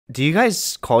do you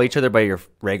guys call each other by your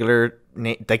regular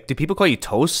name? Like, do people call you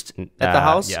Toast at the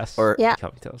house? Yes. Or Yeah.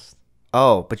 Call me Toast.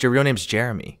 oh, but your real name's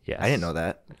Jeremy. Yes. I didn't know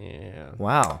that. Yeah.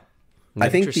 Wow. I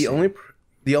think the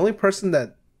only person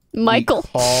that Michael. we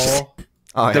call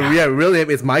Oh, the yeah. real name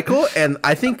is Michael, and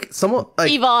I think someone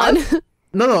like Yvonne.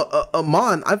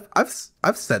 Amon.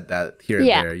 I've said that here and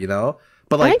Yeah. there, you know.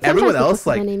 But I like think sometimes everyone people else, say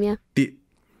my like name,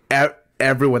 yeah.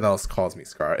 everyone else calls me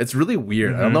Scar. It's really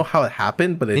weird. I don't know how it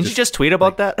happened, but Didn't you just tweet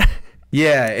about that?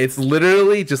 yeah, it's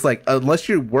literally just like unless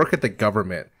you work at the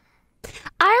government.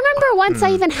 I remember once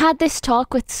I even had this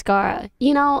talk with Skara.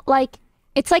 You know, like,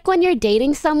 it's like when you're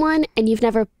dating someone and you've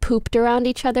never pooped around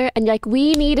each other and you're like,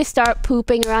 we need to start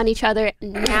pooping around each other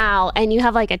now. And you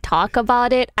have like a talk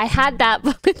about it. I had that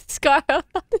with Skara.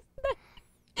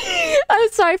 I'm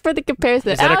sorry for the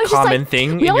comparison. Is that And I a was just common like,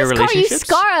 thing we in your always call you relationships?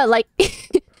 Skara. Like, is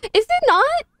it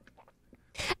not?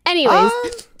 Anyways,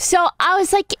 so I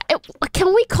was like,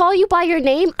 can we call you by your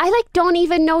name? I like don't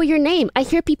even know your name. I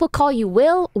hear people call you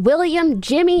Will, William,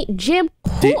 Jimmy, Jim.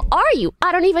 Who are you?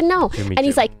 I don't even know. Jimmy, And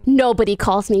he's Jimmy. like, nobody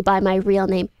calls me by my real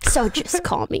name, so just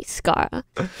call me Skara.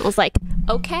 I was like,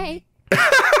 okay.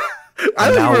 I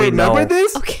don't now even we remember know.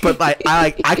 this, Okay. but like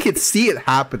I could see it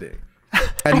happening.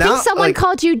 And I now, think someone like,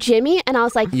 called you Jimmy, and I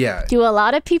was like, Yeah. do a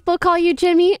lot of people call you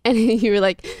Jimmy? And you were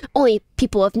like, only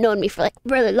people have known me for like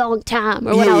really long time,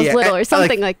 or when I was Yeah, little, or and,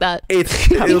 something like that. it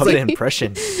was What like an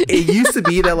impression. it used to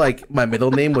be that like my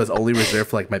middle name was only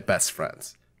reserved for like my best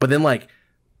friends, but then like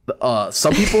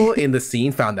some people in the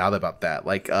scene found out about that,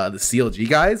 like the CLG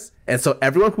guys, and so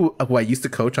everyone who I used to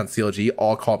coach on CLG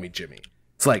all called me Jimmy.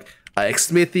 It's like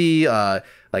Smithy,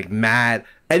 like Matt,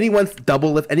 anyone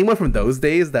double lift, anyone from those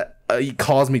days that he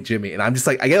calls me Jimmy, and I'm just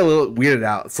like I get a little weirded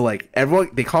out. So like everyone,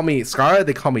 they call me Scar,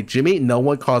 they call me Jimmy. No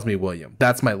one calls me William.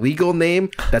 That's my legal name.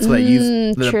 That's what I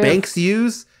use. The true. banks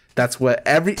use. That's what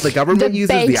the government The uses.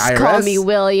 banks The IRS. call me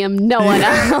William. No one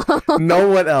else. No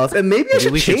one else. And maybe I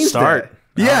should we should change start.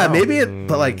 that. Yeah, maybe it.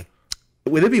 But like,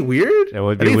 would it be weird? It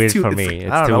would I be think weird it's too- for it's- me.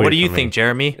 It's I don't too know. What weird do you for think, me.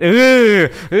 Jeremy?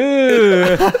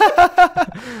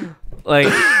 Like,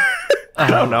 I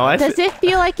don't know. Does it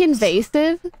feel like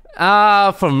invasive?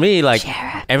 for me, like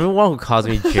Jared. everyone who calls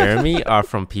me Jeremy are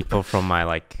from people from my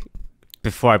like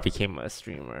before I became a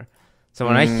streamer. So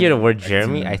when I hear the word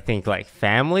Jeremy, I think like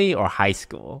family or high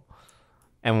school.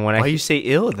 And when Why I you say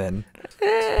ill then?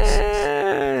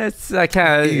 it's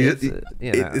kind of you know.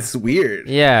 It's weird.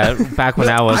 Yeah, back when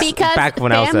I was Because back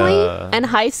when family I was and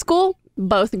high school,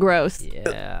 both gross.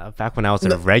 back when I was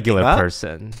a regular Huh?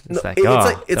 person. It's like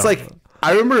It's like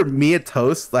I remember me and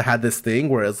Toast like, had this thing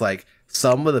where it's like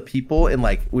some of the people in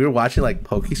like we were watching like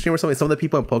PokeStream or something. Some of the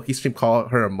people in PokeStream call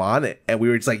her Amon, and we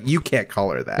were just like, you can't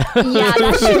call her that. Yeah,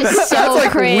 that shit is so That's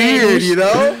like cringe. weird, you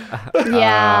know?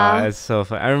 Yeah. it's so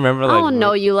fun. I remember I like don't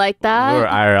know you like we were that.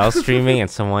 IRL streaming and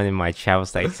someone in my chat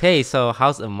was like, "Hey, so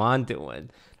how's Amon doing?"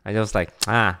 I was like,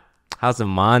 how's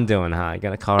Amon doing, huh? You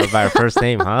gonna call her by her first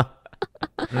name, huh?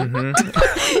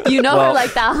 You know her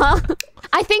like that, huh?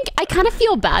 I think I kind of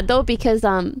feel bad though because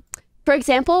for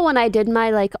example, when I did my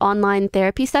like online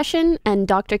therapy session and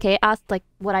Dr. K asked like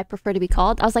what I prefer to be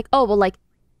called, I was like, oh well, like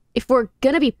if we're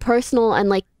gonna be personal and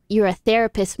like you're a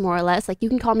therapist more or less, like you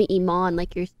can call me Iman,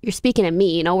 like you're speaking to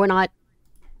me, you know, we're not.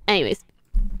 Anyways,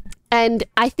 and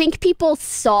I think people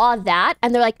saw that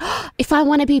and they're like, oh, if I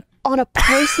want to be on a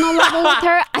personal level with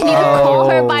her, I need to call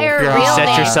her by her God. real Set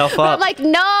name. yourself But up. I'm like,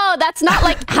 no, that's not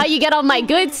like how you get on my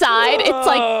good side. It's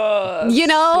like, you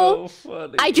know,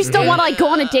 I just don't want to like go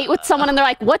on a date with someone and they're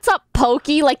like, what's up,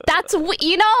 Pokey? Like that's,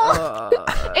 you know,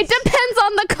 it depends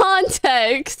on the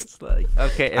context. Like,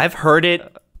 okay, I've heard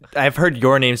it. I've heard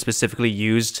your name specifically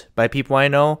used by people I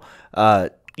know,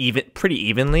 pretty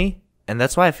evenly, and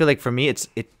that's why I feel like for me,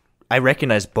 I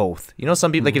recognize both. You know,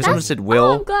 some people like if someone said I'm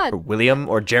Will glad. or William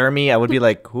or Jeremy, I would be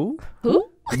like, who? Who?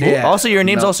 Yeah. Also, your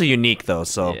name's also unique though,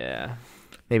 so yeah.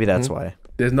 maybe that's why.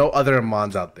 There's no other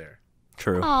Amons out there.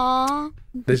 True. Aww.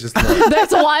 There's just no.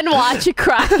 There's one watch you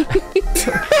cry.